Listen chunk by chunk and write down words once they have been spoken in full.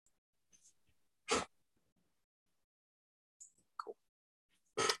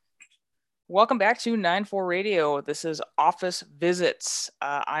Welcome back to 9-4 Radio. This is Office Visits.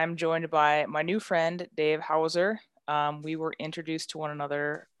 I'm joined by my new friend, Dave Hauser. We were introduced to one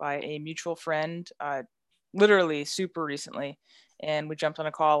another by a mutual friend, literally super recently. And we jumped on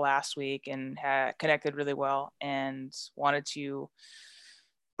a call last week and connected really well and wanted to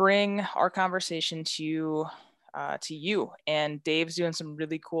bring our conversation to you. And Dave's doing some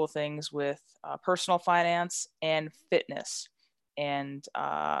really cool things with personal finance and fitness. And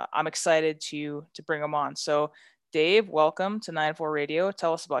I'm excited to bring him on. So, Dave, welcome to 9-4 Radio.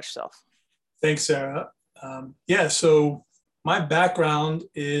 Tell us about yourself. Thanks, Sarah. So my background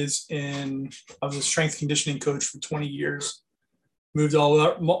is I was a strength conditioning coach for 20 years. Moved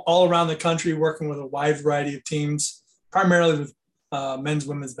all around the country, working with a wide variety of teams, primarily with men's,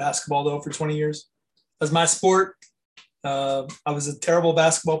 women's basketball, though, for 20 years. As my sport, I was a terrible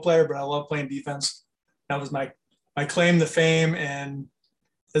basketball player, but I love playing defense. That was my claim to fame, and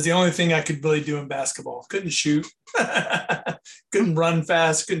that's the only thing I could really do in basketball. Couldn't shoot, couldn't run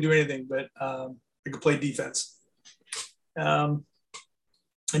fast, couldn't do anything, but I could play defense. It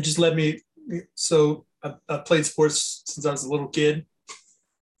just led me. So I played sports since I was a little kid. It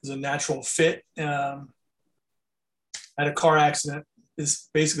was a natural fit. I had a car accident. Is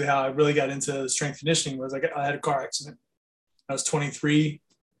basically how I really got into strength conditioning. I had a car accident. I was 23,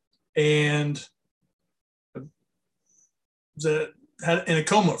 and had in a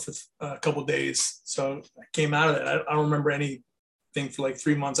coma for a couple of days. So I came out of it. I don't remember anything for like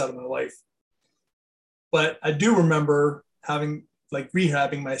 3 months out of my life. But I do remember having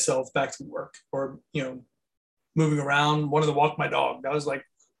rehabbing myself back to work, or, moving around, wanted to walk my dog. That was like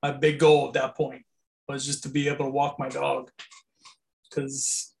my big goal at that point, was just to be able to walk my dog,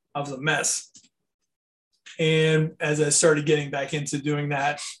 because I was a mess. And as I started getting back into doing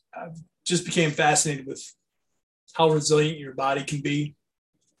that, I just became fascinated with how resilient your body can be,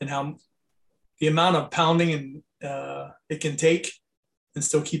 and how the amount of pounding and it can take and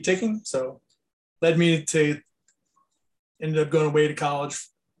still keep ticking. So led me to ended up going away to college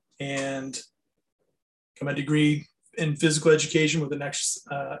and got my degree in physical education with an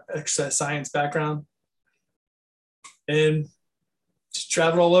exercise science background, and just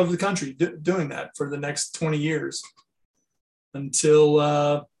traveled all over the country doing that for the next 20 years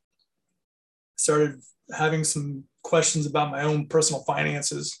until started having some questions about my own personal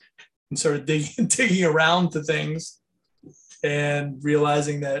finances, and started digging around to things and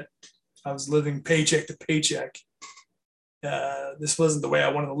realizing that I was living paycheck to paycheck. This wasn't the way I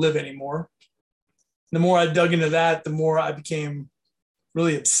wanted to live anymore. The more I dug into that, the more I became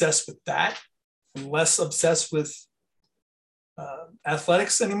really obsessed with that, and less obsessed with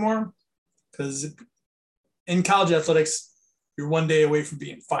athletics anymore. Because in college athletics, you're one day away from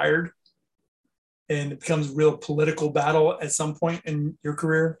being fired, and it becomes a real political battle at some point in your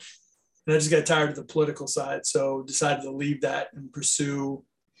career. And I just got tired of the political side, so decided to leave that and pursue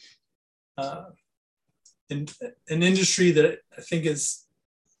an industry that I think is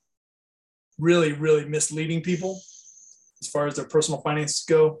really, really misleading people as far as their personal finances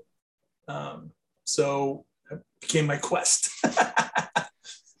go. So it became my quest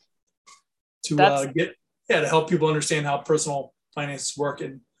to help people understand how personal finances work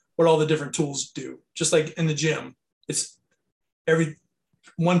and what all the different tools do. Just like in the gym, it's every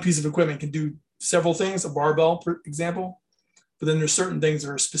one piece of equipment can do several things, a barbell, for example, but then there's certain things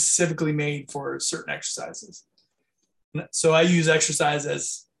that are specifically made for certain exercises. So I use exercise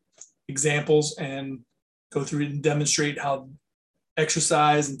as examples and go through and demonstrate how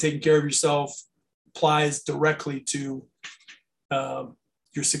exercise and taking care of yourself applies directly to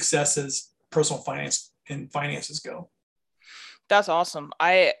your success as personal finance and finances go. That's awesome.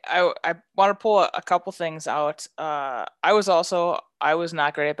 I want to pull a couple things out. I was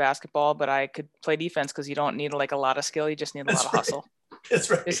not great at basketball, but I could play defense because you don't need like a lot of skill. You just need a lot of hustle. That's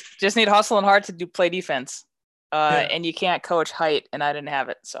right. Just need hustle and heart to play defense. And you can't coach height, and I didn't have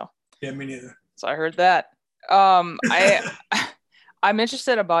it. So yeah, me neither. So I heard that. I'm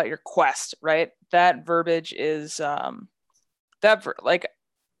interested about your quest, right? That verbiage is I'm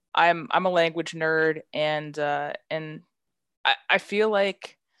a language nerd, and I feel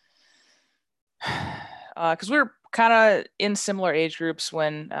like because we were kind of in similar age groups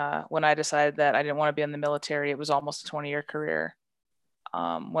when I decided that I didn't want to be in the military. It was almost a 20-year career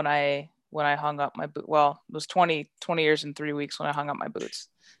when I hung up my boot. Well, it was 20 years and 3 weeks when I hung up my boots.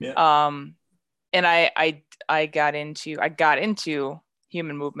 Yeah. And I got into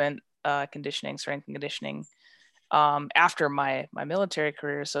human movement conditioning, strength and conditioning after my military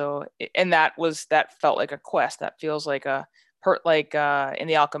career. So, and that felt like a quest. That feels like in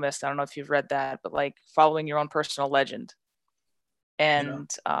The Alchemist. I don't know if you've read that, but like following your own personal legend. And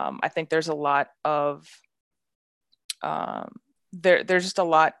I think there's a lot of there's just a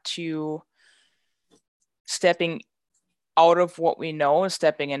lot to stepping out of what we know and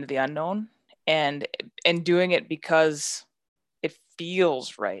stepping into the unknown, and doing it because it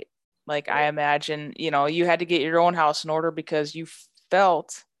feels right. Like, I imagine, you had to get your own house in order because you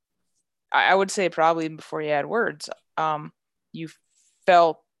felt, I would say probably before you had words, you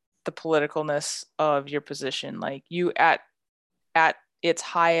felt the politicalness of your position. Like, you at its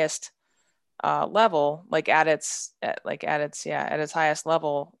highest level, like at its highest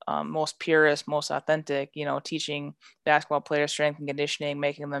level, most purest, most authentic, teaching basketball players strength and conditioning,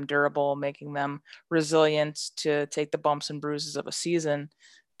 making them durable, making them resilient to take the bumps and bruises of a season.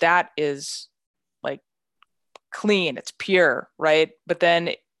 That is like clean, it's pure, right? But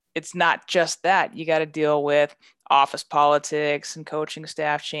then it's not just that. You got to deal with office politics and coaching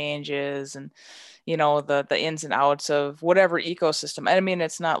staff changes, and the ins and outs of whatever ecosystem. I mean,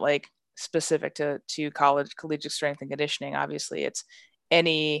 it's not like specific to collegiate strength and conditioning. Obviously, it's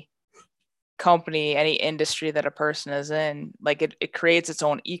any company, any industry that a person is in. Like, it creates its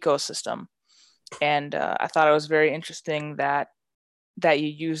own ecosystem. And I thought it was very interesting that you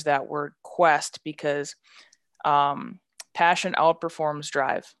use that word quest, because passion outperforms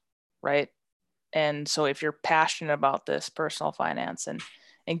drive, right? And so if you're passionate about this personal finance and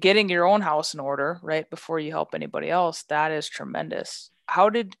getting your own house in order, right, before you help anybody else, that is tremendous.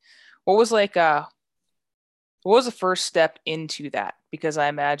 What was the first step into that? Because I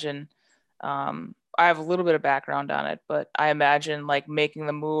imagine, I have a little bit of background on it, but I imagine like making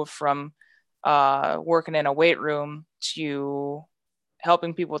the move from working in a weight room to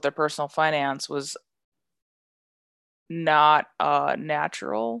helping people with their personal finance was not a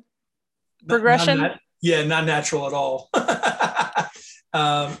natural progression. Not natural at all.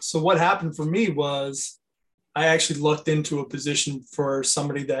 So what happened for me was I actually looked into a position for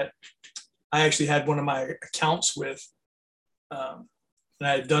somebody that I actually had one of my accounts with, and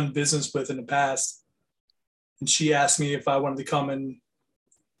I had done business with in the past. And she asked me if I wanted to come and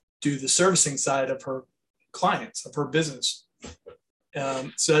do the servicing side of her clients, of her business.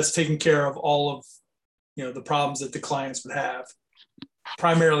 So that's taking care of all of, the problems that the clients would have,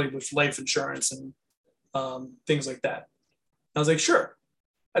 primarily with life insurance and things like that. I was like, sure.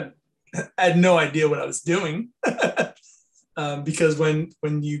 I had no idea what I was doing because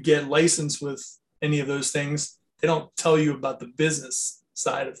when you get licensed with any of those things, they don't tell you about the business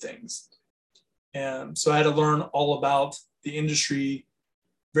side of things. And so I had to learn all about the industry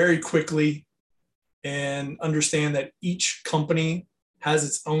very quickly and understand that each company has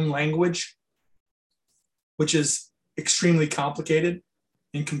its own language, which is extremely complicated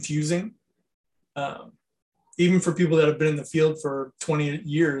and confusing. Even for people that have been in the field for 20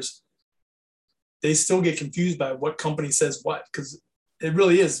 years, they still get confused by what company says what, because it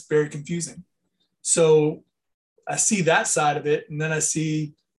really is very confusing. So I see that side of it, and then I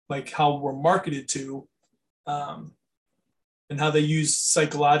see like how we're marketed to, and how they use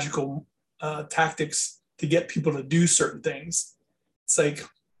psychological tactics to get people to do certain things. It's like,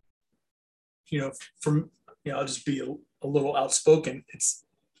 I'll just be a little outspoken.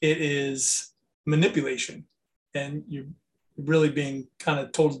 It is manipulation, and you're really being kind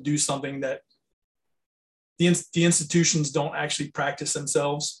of told to do something that the institutions don't actually practice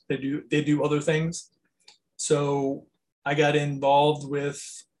themselves. They do other things. So I got involved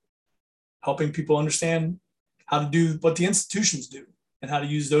with helping people understand how to do what the institutions do and how to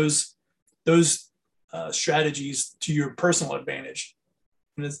use those strategies to your personal advantage.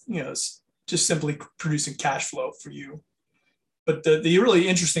 And it's just simply producing cash flow for you. But the really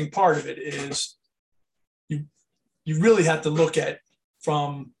interesting part of it is you really have to look at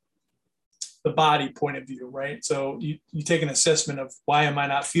from the body point of view, right? So you take an assessment of, why am I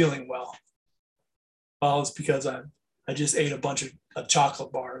not feeling well? Well, it's because I just ate a bunch of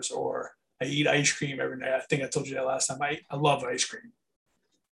chocolate bars, or I eat ice cream every night. I think I told you that last time. I love ice cream.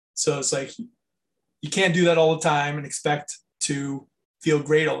 So it's like, you can't do that all the time and expect to feel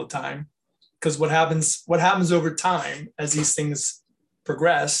great all the time, because what happens over time as these things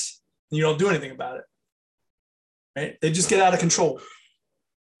progress, and you don't do anything about it, right? They just get out of control.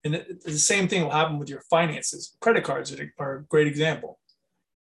 And the same thing will happen with your finances. Credit cards are a great example.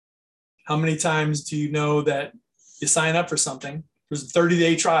 How many times do you know that you sign up for something, there's a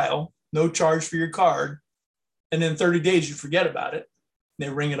 30-day trial, no charge for your card, and then 30 days you forget about it, and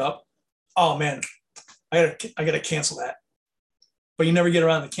they ring it up. Oh man, I gotta cancel that. But you never get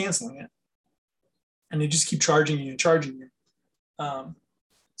around to canceling it. And they just keep charging you and charging you.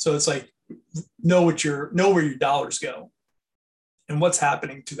 So it's like, know where your dollars go and what's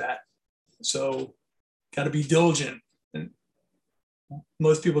happening to that. So got to be diligent. And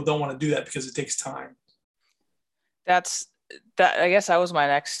most people don't want to do that because it takes time. That's that. I guess that was my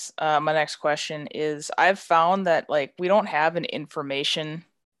next question is I've found that like we don't have an information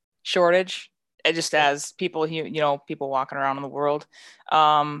shortage. It just as people, people walking around in the world,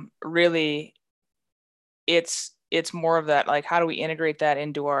 really, it's more of that like how do we integrate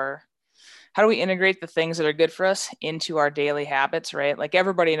the things that are good for us into our daily habits, right? Like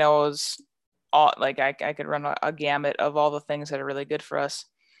everybody knows all like I could run a gamut of all the things that are really good for us,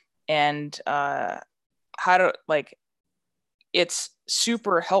 and how to like it's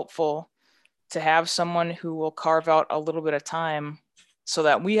super helpful to have someone who will carve out a little bit of time so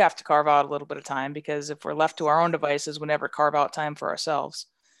that we have to carve out a little bit of time, because if we're left to our own devices, we never carve out time for ourselves.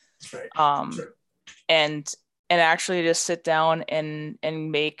 Right. Sure. And actually just sit down and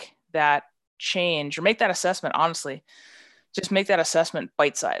make that change or make that assessment, honestly, just make that assessment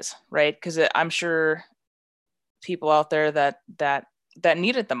bite size, right? Because I'm sure people out there that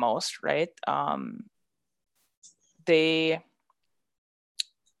need it the most, right? They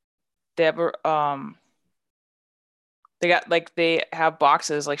have they have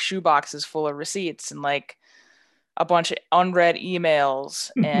boxes, like shoe boxes full of receipts and like a bunch of unread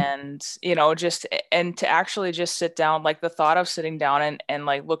emails and just and to actually just sit down, like the thought of sitting down and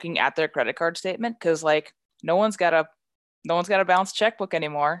like looking at their credit card statement, because like no one's got a balanced checkbook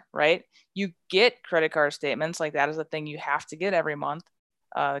anymore, right? You get credit card statements, like that is a thing you have to get every month.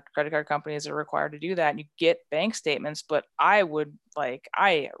 Credit card companies are required to do that, and you get bank statements. But I look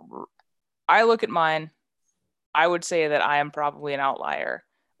at mine. I would say that I am probably an outlier,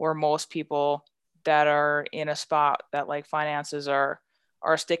 where most people that are in a spot that like finances are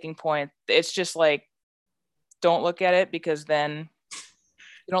a sticking point. It's just like, don't look at it, because then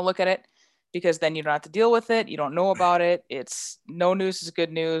you don't look at it because then you don't have to deal with it. You don't know about it. It's no news is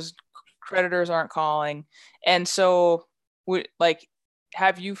good news. Creditors aren't calling. And so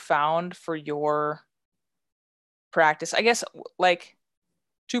have you found for your practice, I guess, like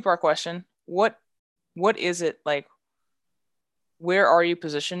two-part question, what is it like, where are you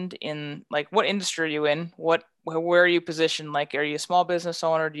positioned in, like what industry are you in, where are you positioned, like are you a small business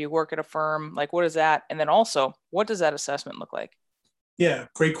owner, do you work at a firm, like what is that, and then also what does that assessment look like? Yeah,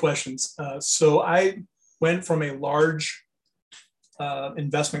 great questions. So I went from a large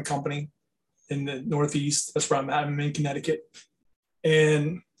investment company in the Northeast. That's where I'm at. I'm in Connecticut.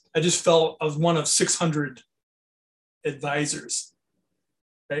 And I just felt I was one of 600 advisors,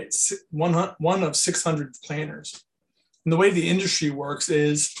 right? One of 600 planners. And the way the industry works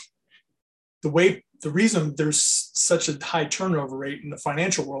is the reason there's such a high turnover rate in the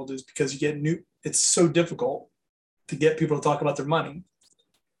financial world is because it's so difficult to get people to talk about their money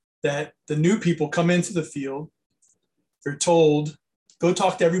that the new people come into the field. They're told, go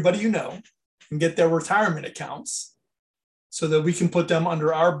talk to everybody you know and get their retirement accounts so that we can put them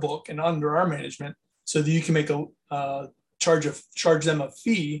under our book and under our management so that you can make charge them a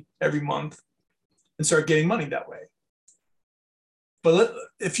fee every month and start getting money that way. But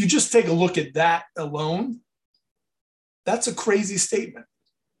if you just take a look at that alone, that's a crazy statement.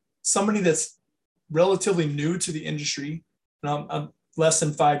 Somebody that's relatively new to the industry, and I'm less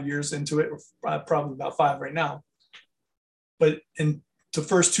than 5 years into it, or probably about 5 right now. But in the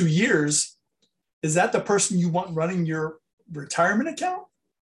first 2 years, is that the person you want running your retirement account?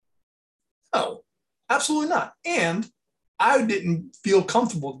 No, absolutely not. And I didn't feel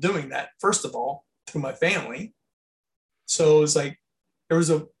comfortable doing that, first of all, to my family. So it was like, there was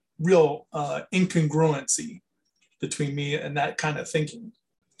a real incongruency between me and that kind of thinking.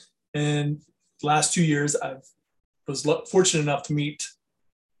 And the last 2 years, I was fortunate enough to meet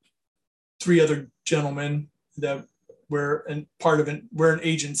 3 other gentlemen that we're an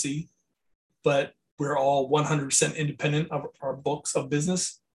agency, but we're all 100% independent of our books of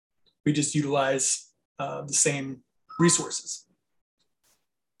business. We just utilize the same resources.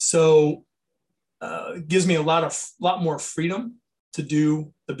 So it gives me a lot more freedom to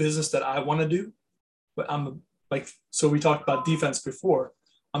do the business that I want to do. But so we talked about defense before.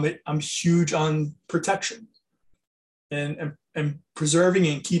 I'm huge on protection and preserving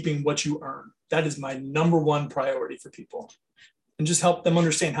and keeping what you earn. That is my number one priority for people, and just help them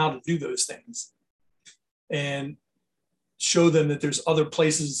understand how to do those things and show them that there's other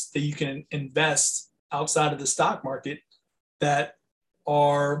places that you can invest outside of the stock market that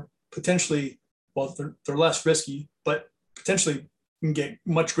are potentially, well, they're less risky, but potentially you can get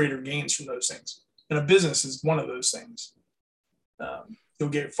much greater gains from those things. And a business is one of those things. You'll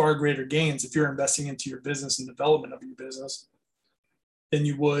get far greater gains if you're investing into your business and development of your business than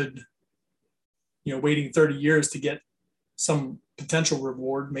you would, waiting 30 years to get some potential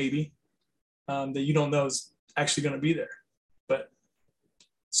reward, maybe, that you don't know is actually going to be there. But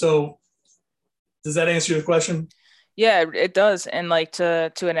So does that answer your question? Yeah, it does. And like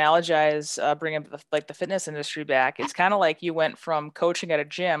to analogize, bring up like the fitness industry back, it's kind of like you went from coaching at a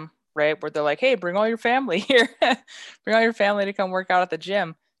gym, right, where they're like, "Hey, bring all your family here, bring all your family to come work out at the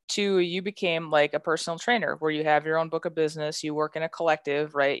gym," to you became like a personal trainer, where you have your own book of business, you work in a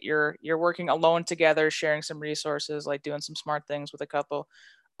collective, right? You're working alone together, sharing some resources, like doing some smart things with a couple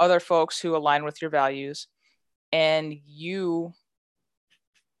other folks who align with your values, and you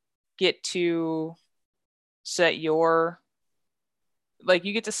get to set your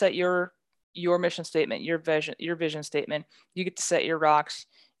you get to set your mission statement, your vision statement. You get to set your rocks.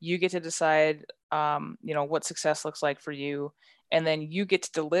 You get to decide what success looks like for you, and then you get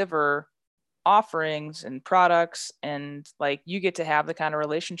to deliver offerings and products, and like you get to have the kind of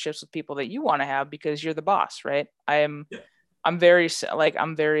relationships with people that you want to have because you're the boss, right? Yeah. I'm very like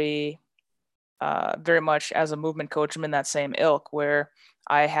I'm very very much as a movement coach, I'm in that same ilk where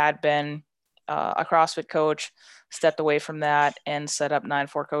I had been a CrossFit coach, stepped away from that and set up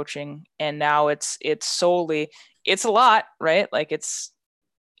 9-4 coaching. And now it's solely, it's a lot, right? Like it's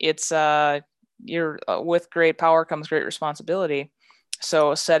you're with great power comes great responsibility.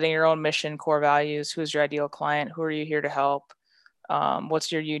 So setting your own mission, core values, who's your ideal client, who are you here to help?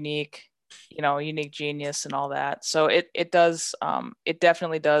 What's your unique genius and all that. So it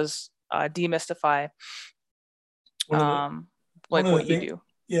definitely does demystify One of the one like of the what you things, do.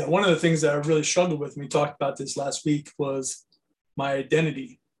 yeah, one of the things that I really struggled with, and we talked about this last week, was my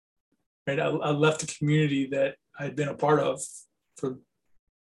identity. Right, I left a community that I'd been a part of for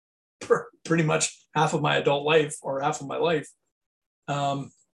pretty much half of my adult life or half of my life.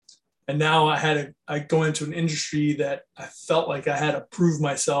 And now I go into an industry that I felt like I had to prove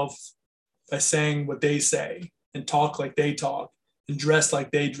myself by saying what they say and talk like they talk and dress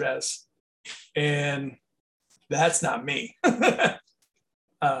like they dress. And that's not me. I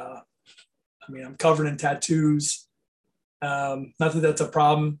mean, I'm covered in tattoos. Not that that's a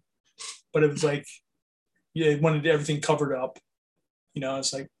problem, but it was like, yeah, I wanted everything covered up.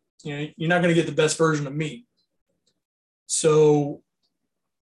 It's like, you're not going to get the best version of me. So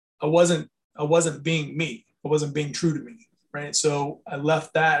I wasn't being me. I wasn't being true to me. Right. So I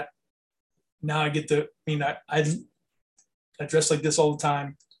left that. Now I get to, I dress like this all the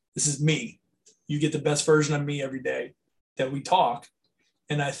time. This is me. You get the best version of me every day that we talk.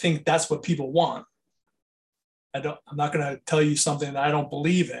 And I think that's what people want. I'm not going to tell you something that I don't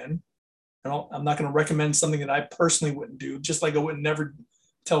believe in. I'm not going to recommend something that I personally wouldn't do, just like I would never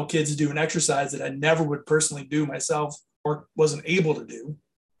tell kids to do an exercise that I never would personally do myself or wasn't able to do.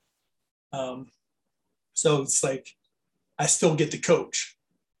 So it's like, I still get to coach.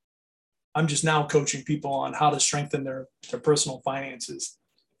 I'm just now coaching people on how to strengthen their personal finances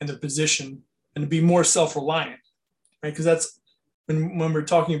and their position and to be more self-reliant, right? Because that's when we're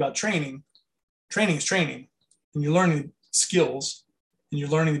talking about training is training, and you're learning skills and you're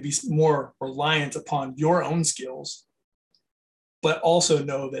learning to be more reliant upon your own skills, but also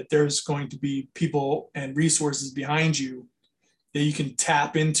know that there's going to be people and resources behind you that you can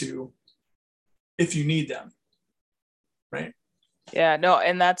tap into if you need them, right? Yeah, no,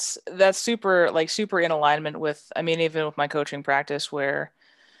 and that's super in alignment with, I mean, even with my coaching practice, where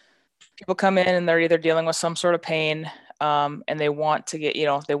people come in and they're either dealing with some sort of pain, and they want to get,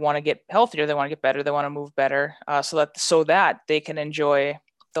 they want to get healthier, they want to get better, they want to move better, so that they can enjoy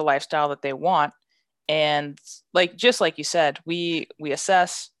the lifestyle that they want. And like, just like you said, we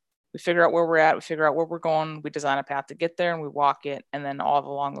assess, we figure out where we're at, we figure out where we're going, we design a path to get there, and we walk it. And then all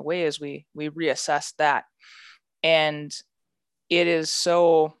along the way is we reassess that. And it is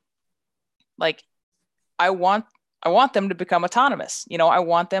so, like, I want them to become autonomous. I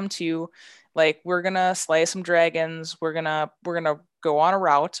want them to, like, we're gonna slay some dragons, we're gonna go on a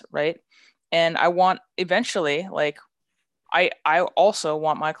route, right? And I want eventually, like, I also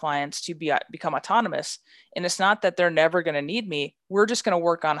want my clients to become autonomous. And it's not that they're never going to need me. We're just going to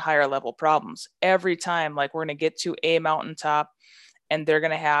work on higher level problems every time. Like, we're going to get to a mountaintop and they're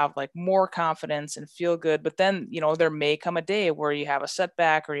going to have like more confidence and feel good. But then, there may come a day where you have a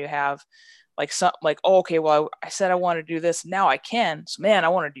setback, or you have like some, like, oh, okay, well, I said I want to do this. Now I can. So, man, I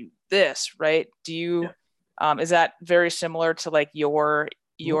want to do this. Right. Do you, Yeah. is that very similar to like your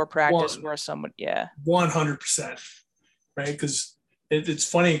practice where someone, yeah. 100%. Right. Because it's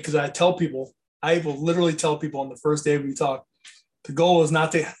funny because I will literally tell people on the first day we talk, the goal is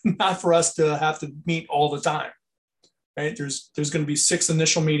not for us to have to meet all the time. Right. There's going to be 6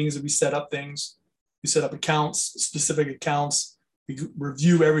 initial meetings that we set up things. We set up accounts, specific accounts. We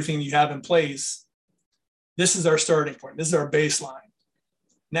review everything you have in place. This is our starting point. This is our baseline.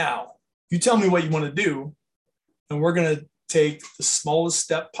 Now, you tell me what you want to do, and we're going to take the smallest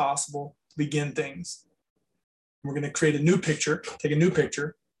step possible to begin things. We're going to create a new picture, take a new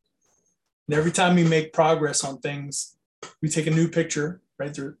picture. And every time we make progress on things, we take a new picture,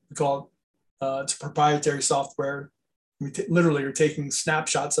 right? We call it, it's a proprietary software. We literally are taking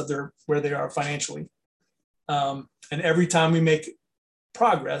snapshots of where they are financially. And every time we make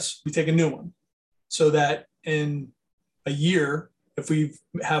progress, we take a new one, so that in a year, if we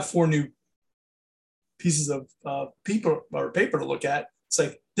have 4 new pieces of paper to look at, it's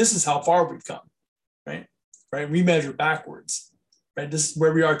like, this is how far we've come, right? Right? We measure backwards, right? This is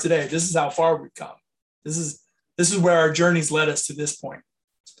where we are today. This is how far we've come. This is where our journey's led us to this point.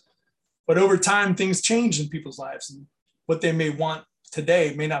 But over time, things change in people's lives, and what they may want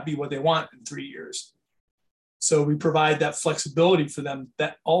today may not be what they want in 3 years. So we provide that flexibility for them,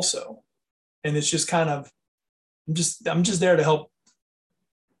 that also. And it's just kind of, I'm just there to help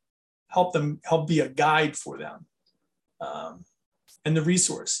be a guide for them, and the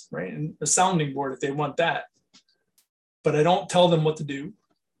resource, right? And a sounding board if they want that. But I don't tell them what to do.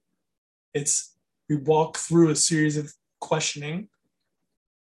 We walk through a series of questioning,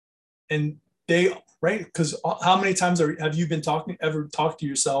 and right? Because how many times have you ever talked to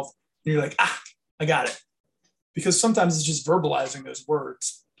yourself and you're like, I got it? Because sometimes it's just verbalizing those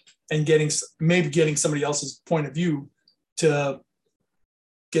words and maybe getting somebody else's point of view to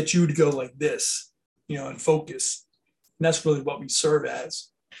get you to go like this, and focus. And that's really what we serve as.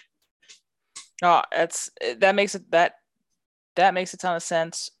 Oh, that makes a ton of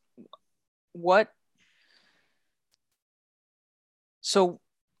sense. So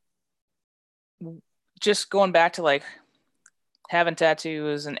just going back to like having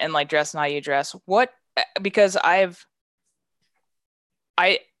tattoos and like dressing how you dress, because I have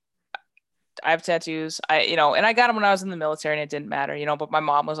tattoos, and I got them when I was in the military and it didn't matter, but my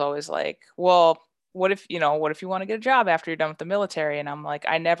mom was always like, well, what if you want to get a job after you're done with the military? And I'm like,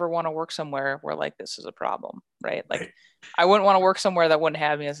 I never want to work somewhere where like this is a problem, right? Like, right. I wouldn't want to work somewhere that wouldn't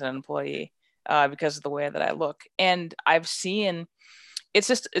have me as an employee because of the way that I look. And I've seen,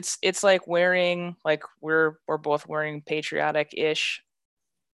 it's like wearing, like we're both wearing patriotic-ish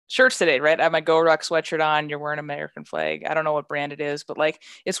shirts today, right? I have my Go Ruck sweatshirt on, you're wearing American flag. I don't know what brand it is, but like,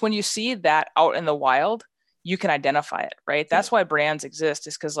 it's when you see that out in the wild, you can identify it, right? That's why brands exist,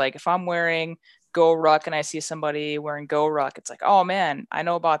 is because like if I'm wearing Go Ruck and I see somebody wearing Go Ruck, it's like, oh man, I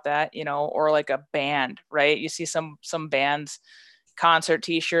know about that, or like a band, right? You see some bands concert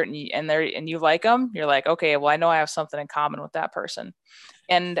t-shirt and you like them, you're like, okay, well, I know I have something in common with that person.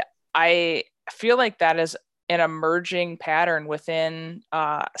 And I feel like that is an emerging pattern within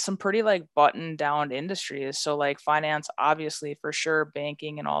some pretty like buttoned down industries. So like finance, obviously, for sure,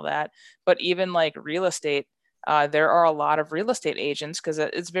 banking and all that, but even like real estate, there are a lot of real estate agents, because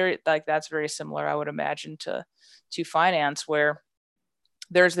it's very like, that's very similar, I would imagine, to finance, where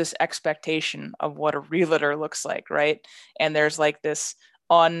there's this expectation of what a realtor looks like, right? And there's like this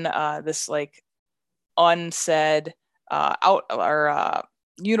unsaid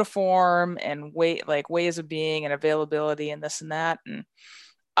uniform and ways of being and availability and this and that. And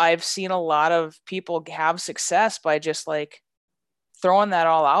I've seen a lot of people have success by just like throwing that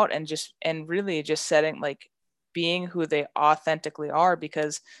all out and really just setting, like, being who they authentically are,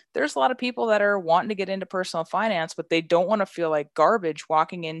 because there's a lot of people that are wanting to get into personal finance, but they don't want to feel like garbage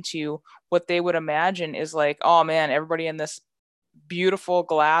walking into what they would imagine is like, oh man, everybody in this beautiful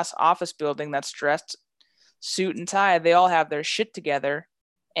glass office building that's dressed suit and tie, they all have their shit together.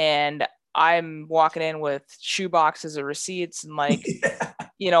 And I'm walking in with shoe boxes of receipts and like,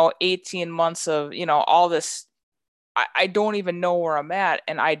 18 months of, all this. I don't even know where I'm at.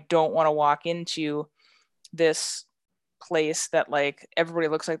 And I don't want to walk into this place that like everybody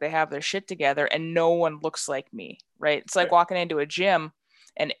looks like they have their shit together and no one looks like me, right? It's like walking into a gym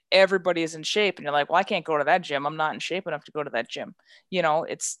and everybody is in shape and you're like, well, I can't go to that gym, I'm not in shape enough to go to that gym.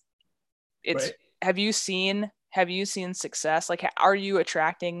 It's right. Have you seen success? Like, are you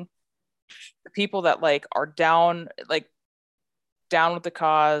attracting the people that like are down with the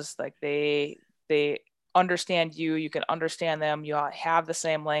cause, like they understand you can understand them, you all have the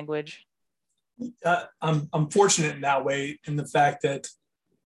same language? I'm fortunate in that way, in the fact that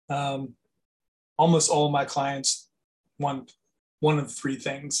almost all of my clients want one of 3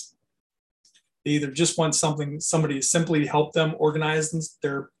 things. They either just want somebody to simply help them organize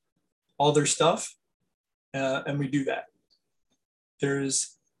all their stuff, and we do that.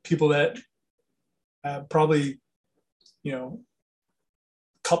 There's people that probably,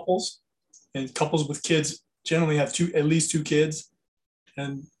 couples with kids generally have at least 2 kids,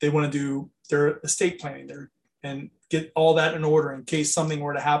 and they want to do their estate planning there and get all that in order in case something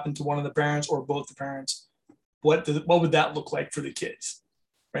were to happen to one of the parents or both the parents. what would that look like for the kids,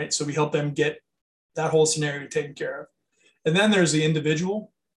 right? So we help them get that whole scenario taken care of. And then there's the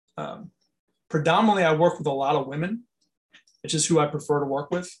individual. Predominantly, I work with a lot of women. It's just who I prefer to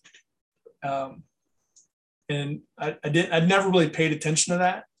work with. And I'd never really paid attention to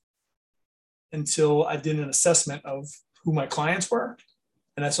that until I did an assessment of who my clients were.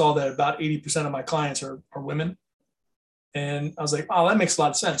 And I saw that about 80% of my clients are women. And I was like, oh, that makes a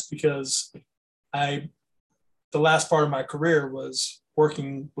lot of sense, because the last part of my career was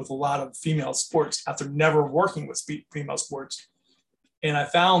working with a lot of female sports after never working with female sports. And I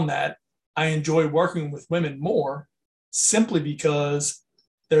found that I enjoy working with women more simply because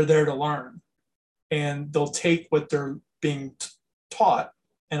they're there to learn, and they'll take what they're being taught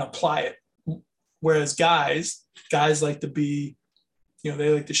and apply it. Whereas guys like to be,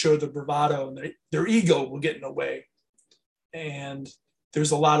 they like to show the bravado, and their ego will get in the way. And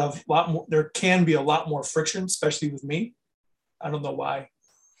there's a lot more, there can be a lot more friction, especially with me. I don't know why.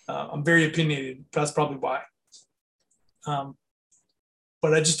 I'm very opinionated. That's probably why.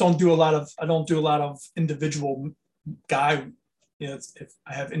 But I just don't do a lot of individual guy. If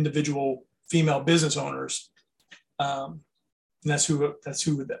I have individual female business owners, and that's who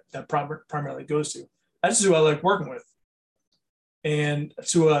that primarily goes to. That's who I like working with, and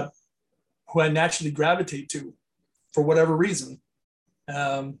that's who I naturally gravitate to for whatever reason.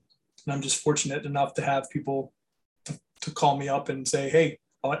 And I'm just fortunate enough to have people to call me up and say, hey,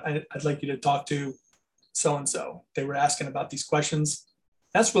 I'd like you to talk to so-and-so. They were asking about these questions.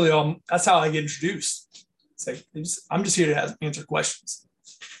 That's really that's how I get introduced. It's like, I'm just here to answer questions,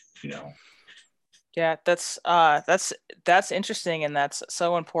 Yeah, that's interesting. And that's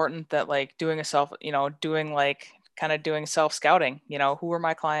so important, that like doing self scouting, who are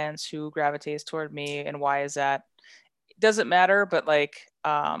my clients, who gravitates toward me, and why is that? It doesn't matter, but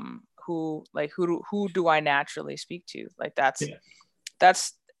who do I naturally speak to? Like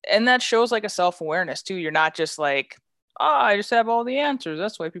and that shows like a self-awareness too. You're not just like, oh, I just have all the answers,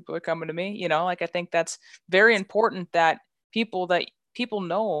 that's why people are coming to me. I think that's very important, that people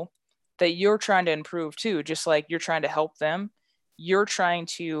know that you're trying to improve too, just like you're trying to help them. You're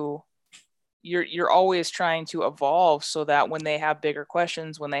always trying to evolve, so that when they have bigger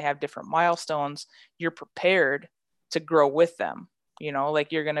questions, when they have different milestones, you're prepared to grow with them.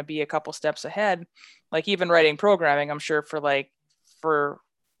 Like you're going to be a couple steps ahead. Like even writing programming, I'm sure for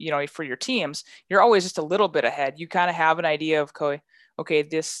your teams, you're always just a little bit ahead. You kind of have an idea of, okay,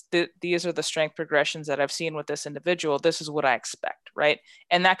 these are the strength progressions that I've seen with this individual. This is what I expect, right?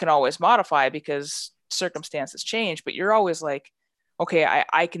 And that can always modify because circumstances change, but you're always like, okay,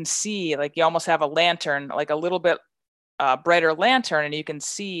 I can see, like you almost have a lantern, like a little bit brighter lantern, and you can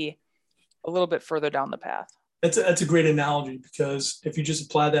see a little bit further down the path. That's a great analogy, because if you just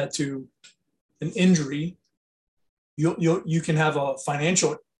apply that to an injury, you can have a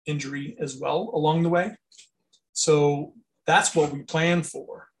financial injury as well along the way. So that's what we plan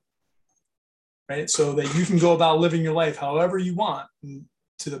for, right? So that you can go about living your life however you want, and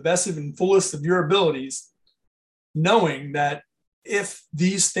to the best and fullest of your abilities, knowing that if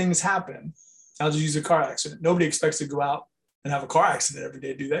these things happen, I'll just use a car accident. Nobody expects to go out and have a car accident every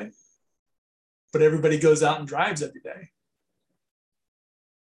day, do they? But everybody goes out and drives every day.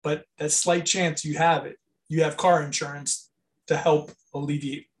 But that slight chance you have it, you have car insurance to help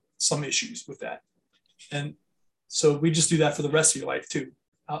alleviate some issues with that. And so we just do that for the rest of your life too.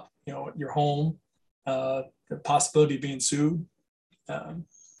 Your home, the possibility of being sued,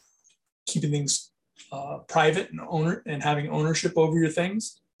 keeping things private and having ownership over your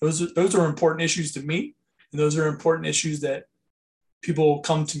things. Those are important issues to me, and those are important issues that people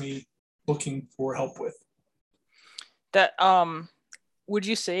come to me looking for help with. That would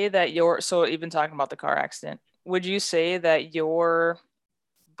you say that so even talking about the car accident, would you say that your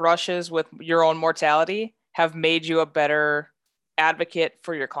brushes with your own mortality have made you a better advocate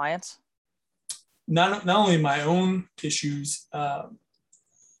for your clients? Not only my own issues,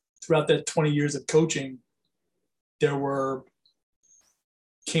 throughout that 20 years of coaching, there were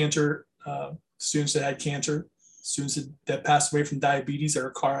cancer students that had cancer, students that passed away from diabetes or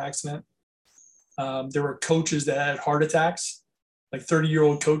a car accident. There were coaches that had heart attacks, like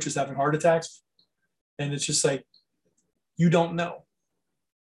 30-year-old coaches having heart attacks. And it's just like, you don't know.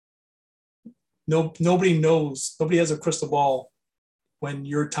 Nobody knows. Nobody has a crystal ball when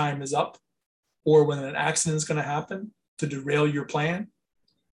your time is up, or when an accident is going to happen to derail your plan,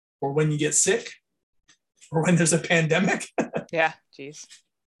 or when you get sick, or when there's a pandemic. Yeah, geez.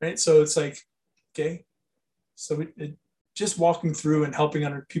 Right. So it's like, okay. So just walking through and helping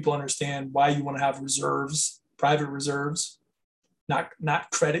people understand why you want to have reserves, private reserves,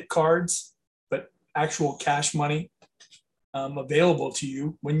 not credit cards, but actual cash money available to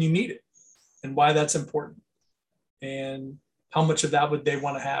you when you need it, and why that's important, and how much of that would they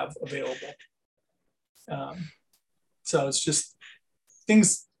want to have available. So it's just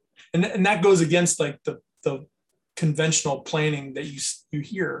things, and that goes against like the conventional planning that you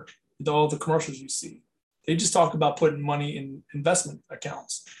hear with all the commercials you see. They just talk about putting money in investment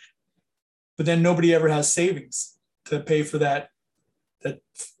accounts, but then nobody ever has savings to pay for that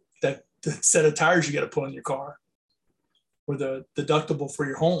set of tires you got to put on your car, or the deductible for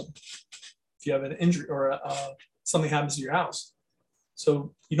your home if you have an injury or something happens to your house.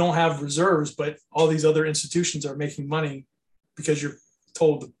 So you don't have reserves, but all these other institutions are making money because you're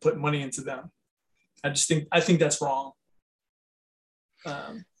told to put money into them. I think that's wrong.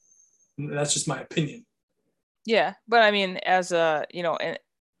 That's just my opinion. Yeah, but I mean, as a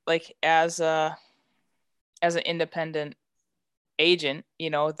like as an independent agent,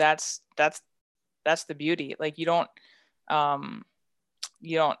 that's the beauty. Like you don't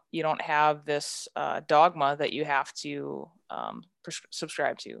have this dogma that you have to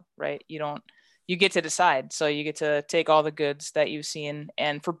subscribe to, right? You get to decide. So you get to take all the goods that you've seen,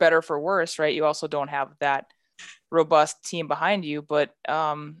 and for better, for worse, right? You also don't have that robust team behind you, but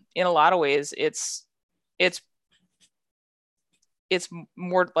in a lot of ways, it's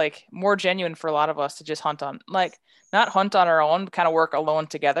more genuine for a lot of us to just not hunt on our own, kind of work alone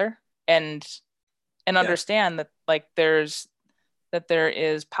together, and understand that like there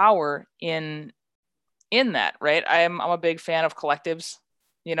is power in that, right? I'm a big fan of collectives.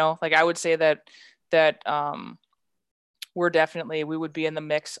 Like I would say that we would be in the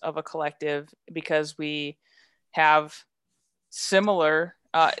mix of a collective because we have similar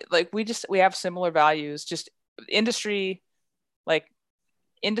we have similar values, just industry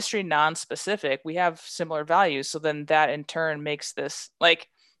non-specific. We have similar values, so then that in turn makes this like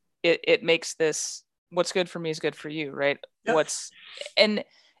it makes this what's good for me is good for you, right? Yep.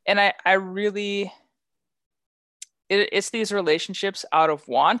 I really it's these relationships out of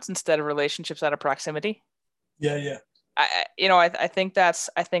want instead of relationships out of proximity. Yeah. I think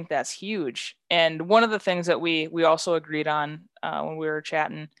that's huge. And one of the things that we also agreed on when we were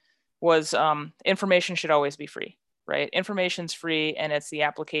chatting was information should always be free, right? Information's free, and it's the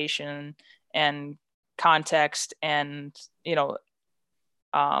application and context and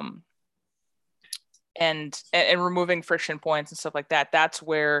and removing friction points and stuff like that. That's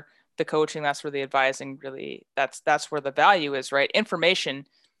where the coaching, that's where the advising really, that's where the value is, right? Information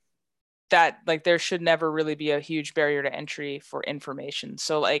that like there should never really be a huge barrier to entry for information.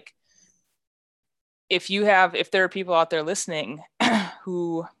 So like if there are people out there listening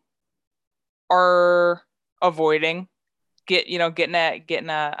who are avoiding getting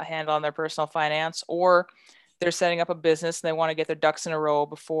a handle on their personal finance, or they're setting up a business and they want to get their ducks in a row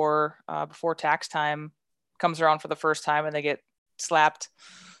before tax time comes around for the first time, and they get slapped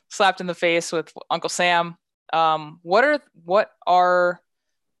in the face with Uncle Sam. What are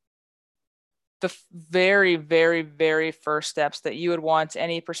the very, very, very first steps that you would want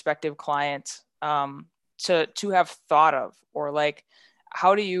any prospective client to have thought of, or like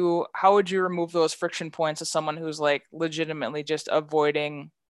how would you remove those friction points of someone who's like legitimately just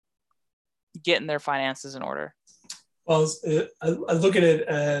avoiding getting their finances in order? Well, I look at it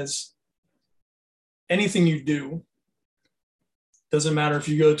as anything you do. Doesn't matter if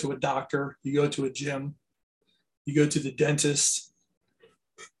you go to a doctor, you go to a gym, you go to the dentist.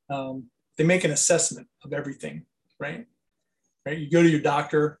 They make an assessment of everything, right? You go to your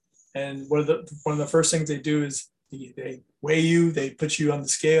doctor, and one of the first things they do is they weigh you, they put you on the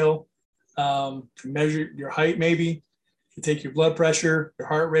scale, measure your height, maybe they take your blood pressure, your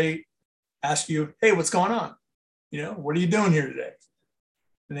heart rate, ask you, hey, what's going on? What are you doing here today?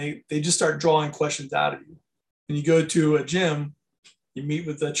 And they just start drawing questions out of you. When you go to a gym, you meet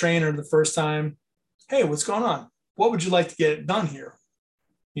with the trainer the first time. Hey, what's going on? What would you like to get done here?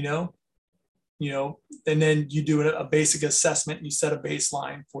 And then you do a basic assessment. You set a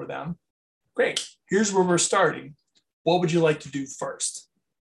baseline for them. Great. Here's where we're starting. What would you like to do first?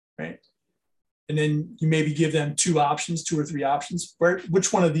 Right. And then you maybe give them two or three options.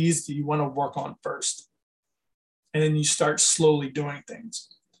 Which one of these do you want to work on first? And then you start slowly doing things.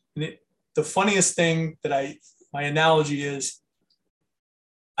 And the funniest thing my analogy is,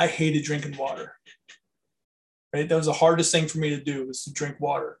 I hated drinking water. Right. That was the hardest thing for me to do, was to drink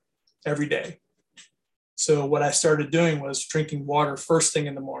water every day. So what I started doing was drinking water first thing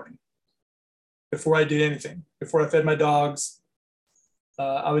in the morning. Before I did anything, before I fed my dogs,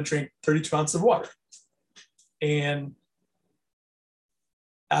 I would drink 32 ounces of water. And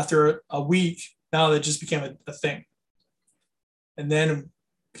after a week, now that just became a thing. And then it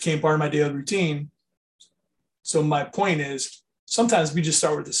became part of my daily routine. So my point is, sometimes we just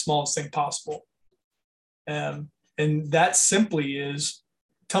start with the smallest thing possible. And that simply is,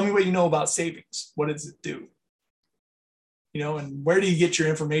 tell me what you know about savings. What does it do? And where do you get your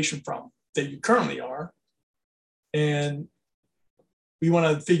information from that you currently are? And we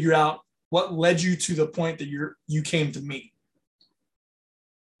want to figure out what led you to the point that you came to me.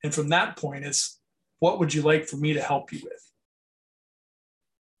 And from that point, it's what would you like for me to help you with?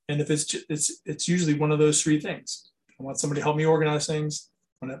 And if it's usually one of those three things. I want somebody to help me organize things.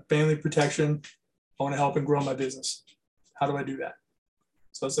 I want family protection. I want to help and grow my business. How do I do that?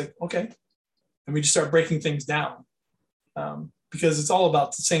 So it's like, okay. And we just start breaking things down because it's all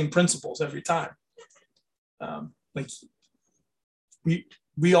about the same principles every time. Like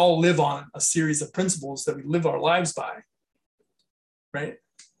we all live on a series of principles that we live our lives by, right?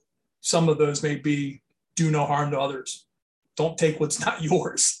 Some of those may be do no harm to others. Don't take what's not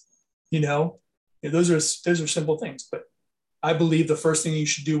yours. Those are simple things. But I believe the first thing you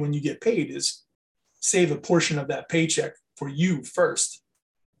should do when you get paid is save a portion of that paycheck for you first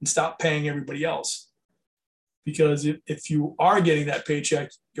and stop paying everybody else. Because if you are getting that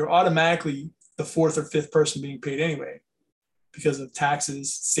paycheck, you're automatically the fourth or fifth person being paid anyway because of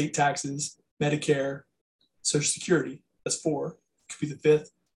taxes, state taxes, Medicare, Social Security. That's four. Could be the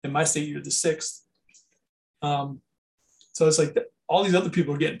fifth. In my state, you're the sixth. So it's like all these other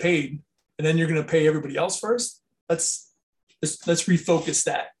people are getting paid, and then you're going to pay everybody else first. Let's refocus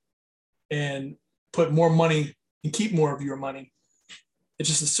that and put more money and keep more of your money. It's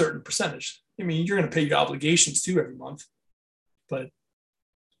just a certain percentage. I mean, you're going to pay your obligations too every month, but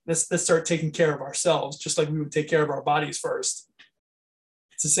let's start taking care of ourselves, just like we would take care of our bodies first.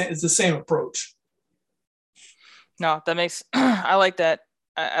 It's the same approach. No, that makes I like that.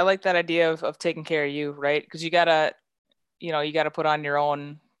 I like that idea of taking care of you, right? Because you gotta put on your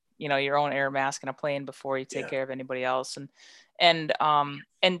own air mask in a plane before you take care of anybody else, and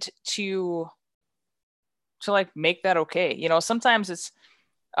to like make that okay. Sometimes it's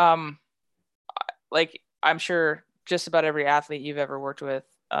like I'm sure just about every athlete you've ever worked with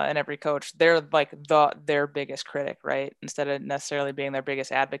and every coach, they're like their biggest critic, right? Instead of necessarily being their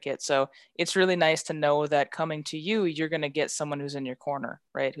biggest advocate. So it's really nice to know that coming to you, you're going to get someone who's in your corner,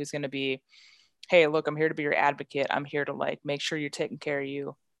 right? Who's going to be, hey, look, I'm here to be your advocate. I'm here to like make sure you're taking care of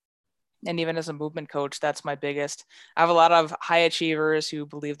you. And even as a movement coach, that's my biggest. I have a lot of high achievers who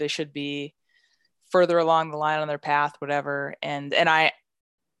believe they should be further along the line on their path, whatever. And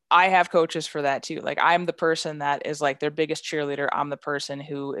I have coaches for that too. Like I'm the person that is like their biggest cheerleader. I'm the person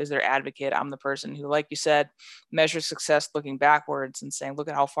who is their advocate. I'm the person who, like you said, measures success looking backwards and saying, look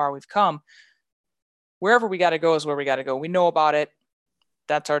at how far we've come. Wherever we got to go is where we got to go. We know about it.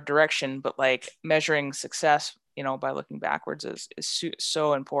 That's our direction. But like measuring success, by looking backwards is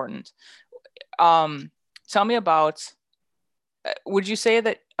so important. Tell me about, would you say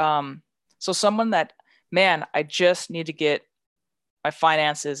that, so someone that, man, I just need to get my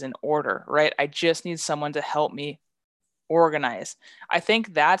finances in order, right? I just need someone to help me organize. I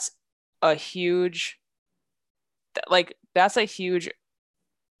think that's a huge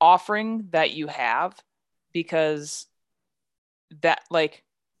offering that you have, because that like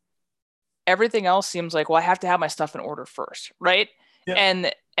everything else seems like, well, I have to have my stuff in order first, right? Yeah.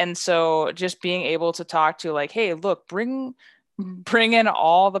 And so just being able to talk to like, hey, look, bring in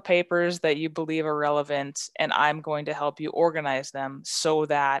all the papers that you believe are relevant, and I'm going to help you organize them so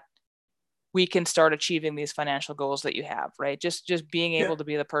that we can start achieving these financial goals that you have, right? Just being able to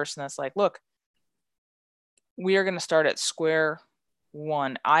be the person that's like, look, we are going to start at square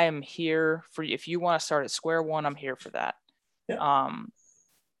one. I am here for you. If you want to start at square one, I'm here for that. Yeah.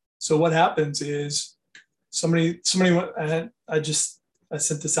 So what happens is somebody I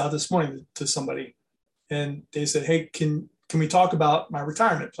sent this out this morning to somebody, and they said, hey, can we talk about my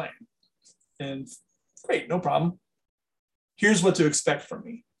retirement plan? And great, no problem. Here's what to expect from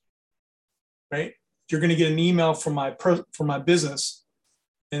me, right? You're going to get an email from my business,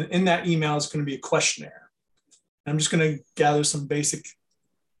 and in that email is going to be a questionnaire. And I'm just going to gather some basic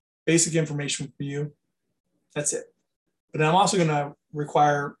information from you. That's it. But I'm also going to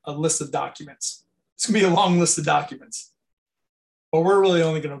require a list of documents. It's going to be a long list of documents. But we're really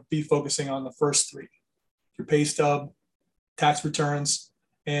only going to be focusing on the first three: your pay stub, tax returns,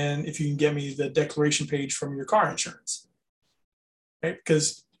 and if you can get me the declaration page from your car insurance, right?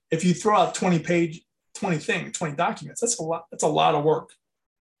 Because if you throw out 20 documents, that's a lot of work.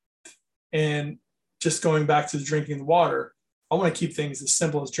 And just going back to drinking the water, I want to keep things as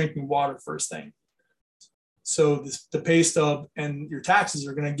simple as drinking water first thing. So the pay stub and your taxes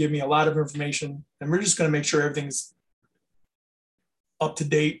are going to give me a lot of information, and we're just going to make sure everything's up to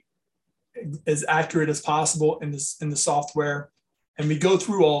date as accurate as possible in the software. And we go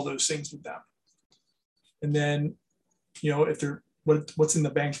through all those things with them. And then, if they're what's in the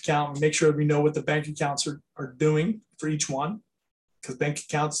bank account, we make sure we know what the bank accounts are doing for each one, because bank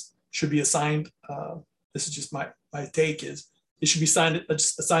accounts should be assigned. This is just my take, is it should be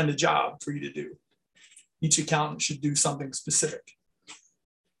assigned a job for you to do. Each accountant should do something specific.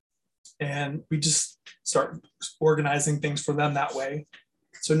 And we just start organizing things for them that way.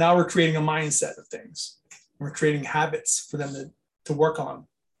 So now we're creating a mindset of things. We're creating habits for them to work on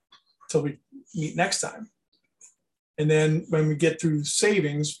until we meet next time. And then when we get through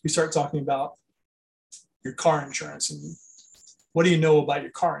savings, we start talking about your car insurance and what do you know about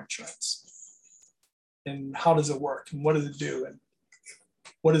your car insurance and how does it work and what does it do and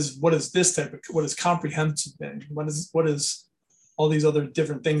what is comprehensive and what is all these other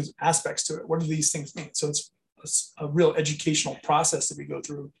different things, aspects to it. What do these things mean? So it's a real educational process that we go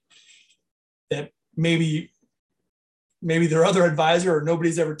through that maybe their other advisor or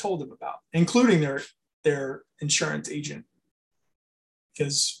nobody's ever told them about, including their insurance agent.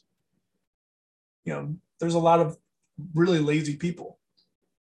 Because, there's a lot of really lazy people.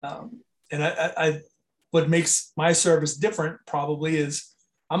 And I what makes my service different probably is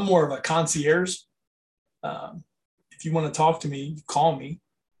I'm more of a concierge. If you want to talk to me, call me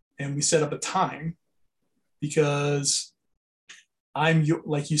and we set up a time, because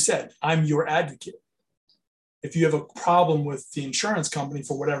like you said, I'm your advocate. If you have a problem with the insurance company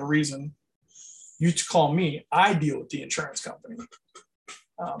for whatever reason, you call me. I deal with the insurance company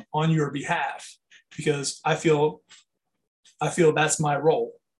on your behalf, because I feel that's my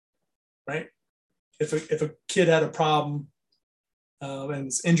role, right? If a kid had a problem and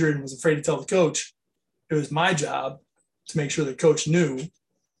was injured and was afraid to tell the coach, it was my job to make sure the coach knew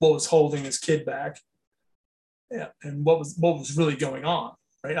what was holding his kid back, and what was really going on,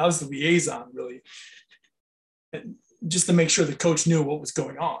 right? I was the liaison, really, and just to make sure the coach knew what was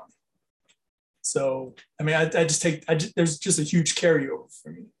going on. So, I mean, there's just a huge carryover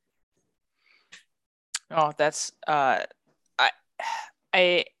for me. Oh, that's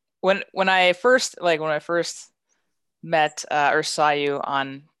when I first met or saw you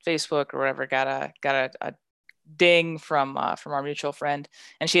on Facebook or whatever, got a ding from our mutual friend,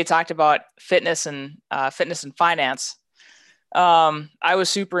 and she had talked about fitness and finance. I was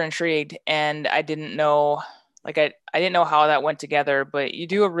super intrigued, and I didn't know I didn't know how that went together, but you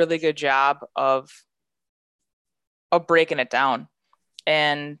do a really good job of breaking it down.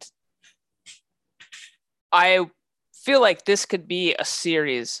 And I feel like this could be a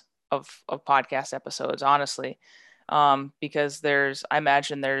series of podcast episodes, honestly, because I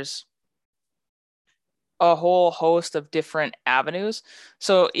imagine there's a whole host of different avenues.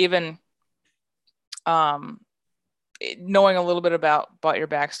 So even knowing a little bit about your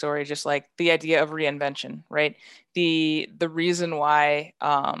backstory, just like the idea of reinvention, right? The reason why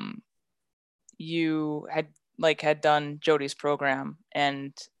you had done Jody's program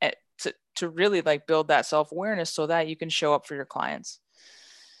and to really build that self-awareness so that you can show up for your clients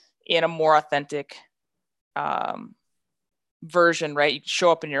in a more authentic version, right? You can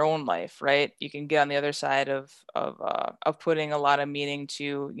show up in your own life, right? You can get on the other side of putting a lot of meaning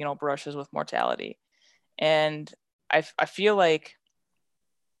to, brushes with mortality. And I feel like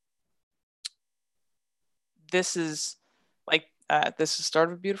this is the start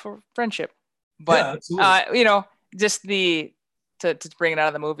of a beautiful friendship, but just to bring it out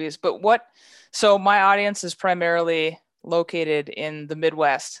of the movies. But so my audience is primarily located in the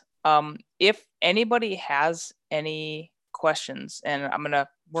Midwest. If anybody has any questions, and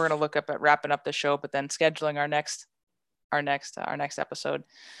we're gonna look up at wrapping up the show, but then scheduling our next episode.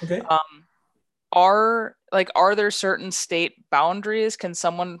 Okay. Are there certain state boundaries? Can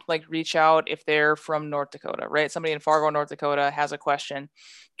someone reach out if they're from North Dakota, right? Somebody in Fargo, North Dakota has a question.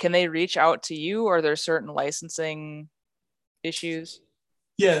 Can they reach out to you? Or are there certain licensing issues?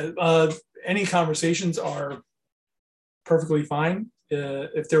 Yeah. Any conversations are perfectly fine.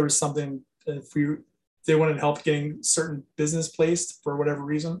 If there was something, if they wanted help getting certain business placed for whatever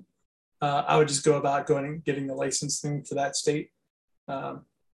reason, I would just go about going and getting the licensing for that state.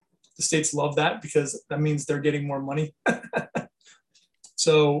 The states love that because that means they're getting more money.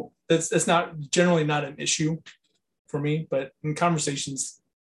 So it's generally not an issue for me, but in conversations,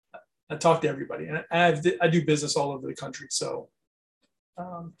 I talk to everybody, and I do business all over the country. So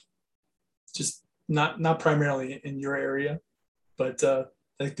just not primarily in your area, but that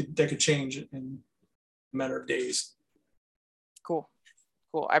could change in a matter of days. Cool.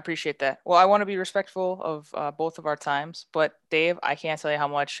 I appreciate that. Well, I want to be respectful of both of our times, but Dave, I can't tell you how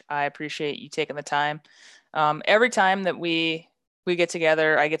much I appreciate you taking the time. Every time that we we get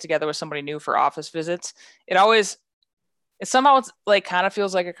together, I get together with somebody new for office visits, it somehow it's like kind of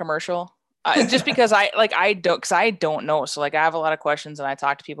feels like a commercial. Just because I don't know. So like I have a lot of questions and I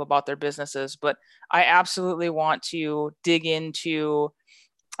talk to people about their businesses, but I absolutely want to dig into,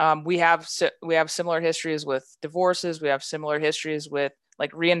 we have similar histories with divorces. We have similar histories with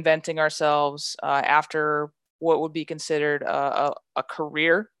like reinventing ourselves after what would be considered a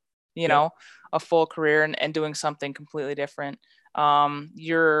career, Yep. a full career, and doing something completely different.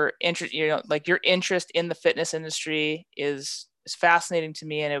 Your interest, like your interest in the fitness industry is fascinating to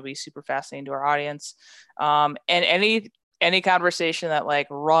me, and it'll be super fascinating to our audience. And any conversation that like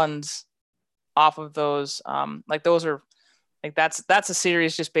runs off of those, like those are like that's a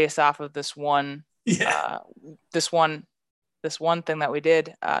series just based off of this one, Yeah. this one thing that we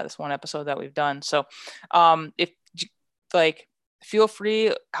did, this one episode that we've done. So, if like, feel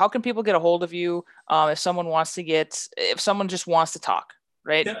free. How can people get a hold of you? If someone just wants to talk,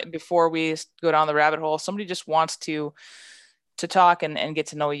 right? Yeah. Before we go down the rabbit hole, somebody just wants to talk and get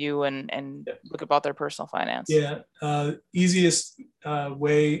to know you and Yeah. look about their personal finance. Yeah. Easiest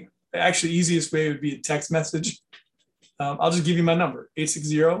way would be a text message. I'll just give you my number,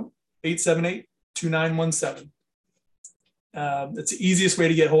 860-878-2917. It's the easiest way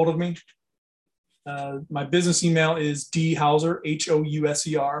to get hold of me. My business email is dhouser,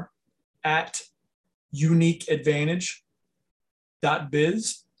 HOUSER, at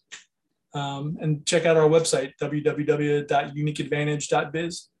uniqueadvantage.biz. And check out our website,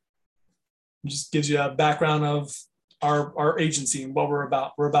 www.uniqueadvantage.biz. It just gives you a background of our agency and what we're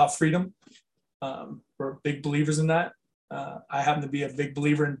about. We're about freedom. We're big believers in that. I happen to be a big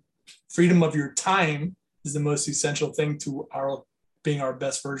believer in freedom of your time is the most essential thing to our being our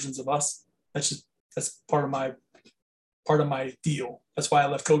best versions of us. That's part of my deal. That's why I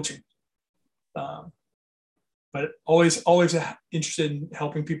left coaching. But always interested in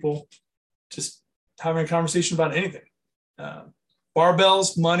helping people, just having a conversation about anything,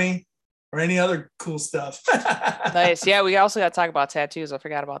 barbells, money, or any other cool stuff. Nice. Yeah, we also got to talk about tattoos. I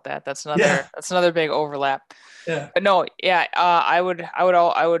forgot about that. That's another big overlap. Yeah. But no, yeah, I would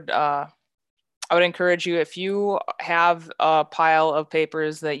encourage you, if you have a pile of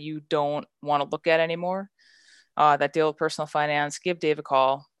papers that you don't want to look at anymore, that deal with personal finance, give Dave a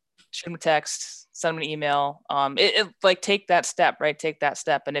call, shoot him a text, send him an email. Like take that step, right? Take that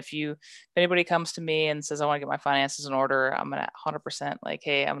step. And if anybody comes to me and says, I want to get my finances in order, I'm going to 100% like,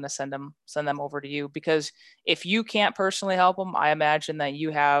 hey, I'm going to send them over to you, because if you can't personally help them, I imagine that you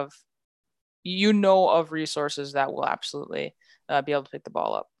have, of resources that will absolutely be able to pick the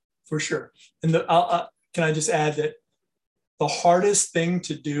ball up. For sure. And can I just add that the hardest thing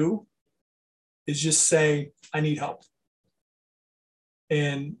to do is just say, I need help.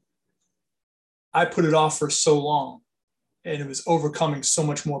 And I put it off for so long, and it was overcoming so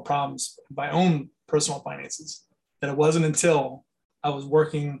much more problems in my own personal finances, that it wasn't until I was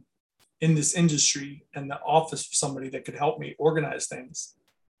working in this industry and the office for somebody that could help me organize things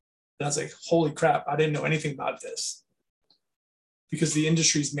that I was like, holy crap, I didn't know anything about this. Because the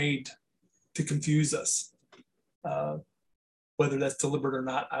industry is made to confuse us. Whether that's deliberate or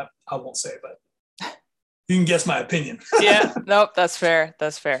not, I won't say, but you can guess my opinion. Yeah, nope, that's fair.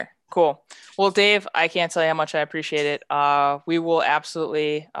 That's fair. Cool. Well, Dave, I can't tell you how much I appreciate it. We will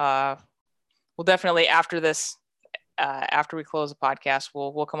absolutely, we'll definitely, after this, after we close the podcast,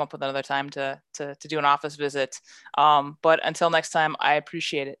 we'll come up with another time to do an office visit. But until next time, I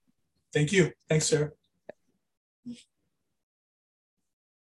appreciate it. Thank you. Thanks, sir.